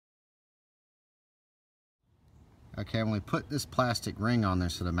Okay, I'm going to put this plastic ring on there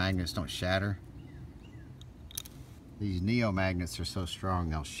so the magnets don't shatter. These neo magnets are so strong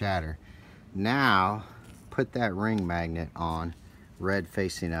they'll shatter. Now, put that ring magnet on, red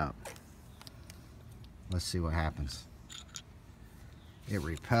facing up. Let's see what happens. It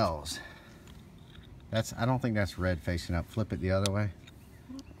repels. I don't think that's red facing up. Flip it the other way.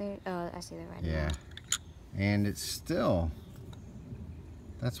 I see the red. Yeah. And it's still,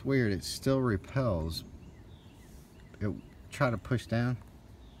 that's weird, it still repels. Try to push down.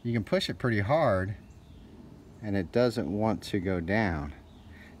 You can push it pretty hard and it doesn't want to go down.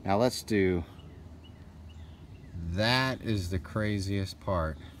 Now let's do, that is the craziest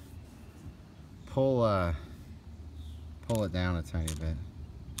part. Pull it down a tiny bit.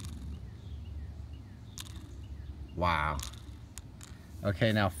 Wow.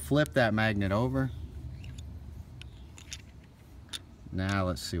 Okay, now flip that magnet over. Now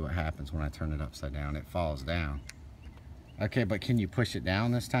let's see what happens when I turn it upside down. It falls down. Okay, but can you push it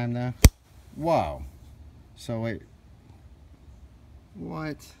down this time though? Whoa. So it,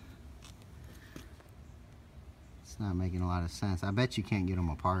 what? It's not making a lot of sense. I bet you can't get them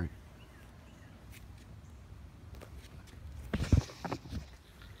apart.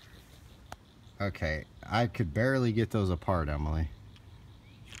 Okay, I could barely get those apart, Emily.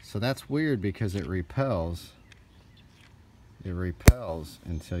 So that's weird because it repels. It repels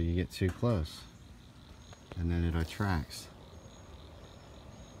until you get too close. And then it attracts.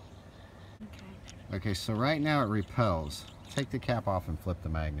 Okay, so right now it repels. Take the cap off and flip the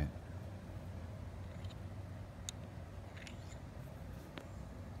magnet.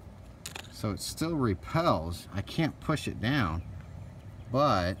 So it still repels. I can't push it down,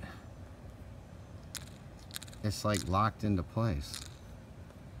 but it's like locked into place.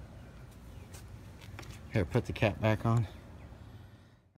 Here, put the cap back on.